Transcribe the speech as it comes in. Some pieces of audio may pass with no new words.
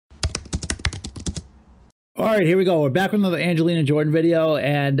All right, here we go. We're back with another Angelina Jordan video,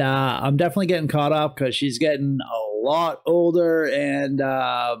 and I'm definitely getting caught up because she's getting a lot older. And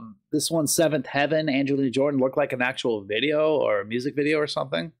this one's Seventh Heaven. Angelina Jordan looked like an actual video or a music video or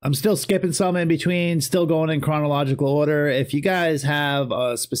something. I'm still skipping some in between, still going in chronological order. If you guys have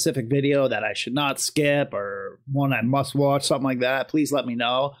a specific video that I should not skip or one I must watch, something like that, please let me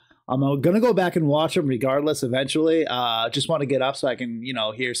know. I'm going to go back and watch them regardless eventually. Just want to get up so I can,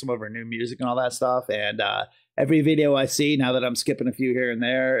 hear some of her new music and all that stuff. And every video I see, now that I'm skipping a few here and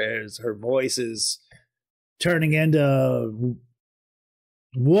there, is her voice is turning into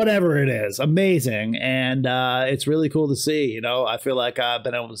whatever it is. Amazing. And it's really cool to see. I feel like I've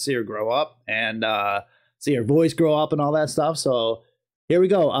been able to see her grow up and see her voice grow up and all that stuff. So here we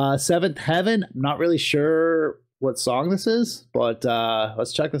go. Seventh Heaven. I'm not really sure what song this is, but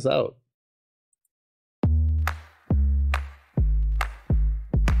let's check this out.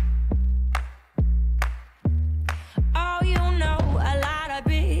 Oh, a lot of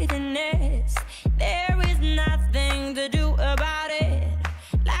bitterness. There is nothing to do about it.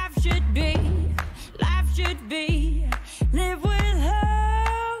 Life should be, live with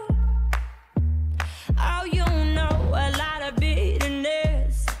hope. Oh, a lot of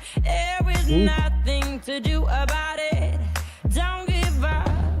bitterness. There is nothing to do about it. Don't give up,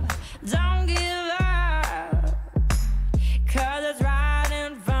 don't give up, 'cause it's right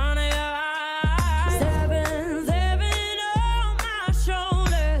in front of your eyes. Seven on my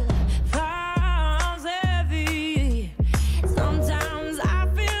shoulders, falls heavy. Sometimes I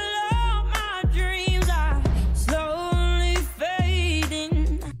feel all my dreams are slowly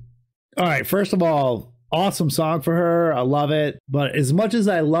fading. All right, first of all, awesome song for her. I love it. But as much as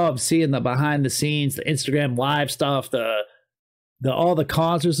I love seeing the behind the scenes, the Instagram live stuff, the all the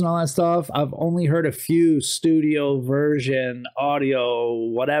concerts and all that stuff, I've only heard a few studio version audio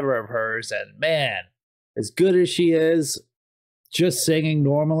whatever of hers, and man, as good as she is just singing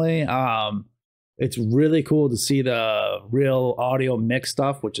normally, it's really cool to see the real audio mix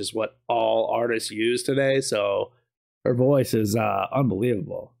stuff, which is what all artists use today. So her voice is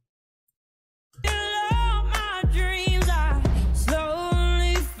unbelievable.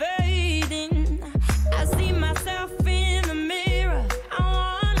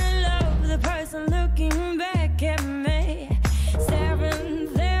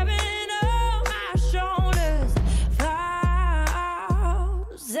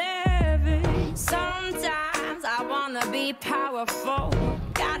 Powerful,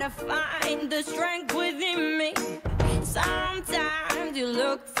 gotta find the strength within me. Sometimes you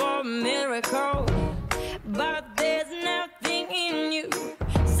look for a miracle, but there's nothing in you.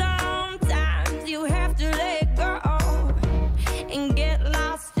 Sometimes you have to let go and get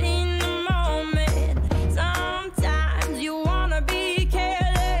lost in the moment. Sometimes you wanna be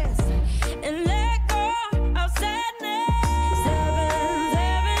careless and let go of sadness.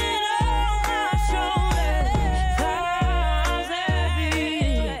 Seven on my shoulders.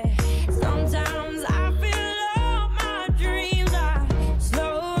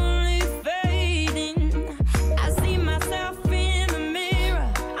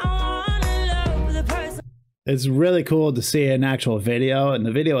 It's really cool to see an actual video, and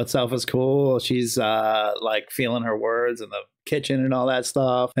the video itself is cool. She's like feeling her words in the kitchen and all that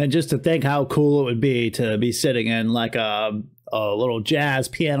stuff. And just to think how cool it would be to be sitting in like a little jazz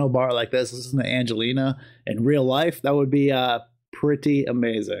piano bar like this. This is Angelina in real life. That would be pretty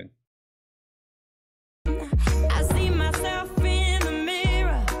amazing.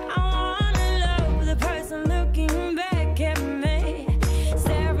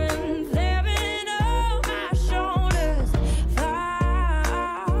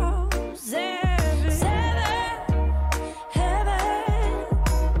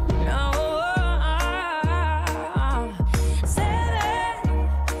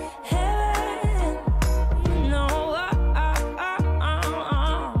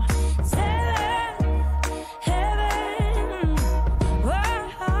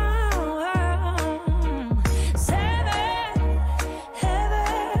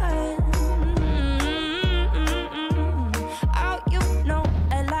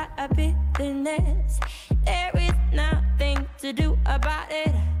 There is nothing to do about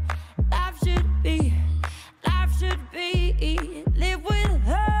it. Life should be, live with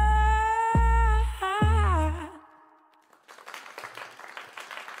her.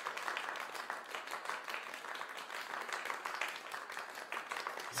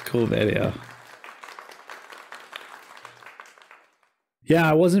 It's a cool video. Yeah,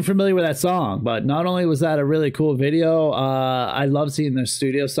 I wasn't familiar with that song, but not only was that a really cool video, I love seeing the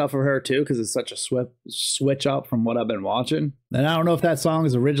studio stuff of her too, because it's such a switch up from what I've been watching. And I don't know if that song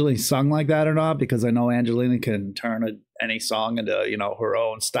is originally sung like that or not, because I know Angelina can turn any song into, you know, her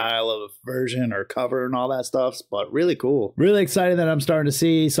own style of version or cover and all that stuff. But really cool. Really excited that I'm starting to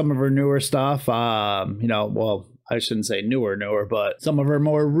see some of her newer stuff. You know, well, I shouldn't say newer, but some of her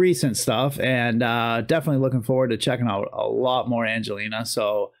more recent stuff, and definitely looking forward to checking out a lot more Angelina.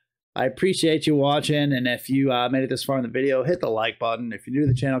 So I appreciate you watching, and if you made it this far in the video, hit the like button. If you're new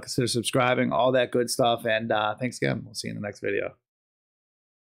to the channel, consider subscribing, all that good stuff, and thanks again. We'll see you in the next video.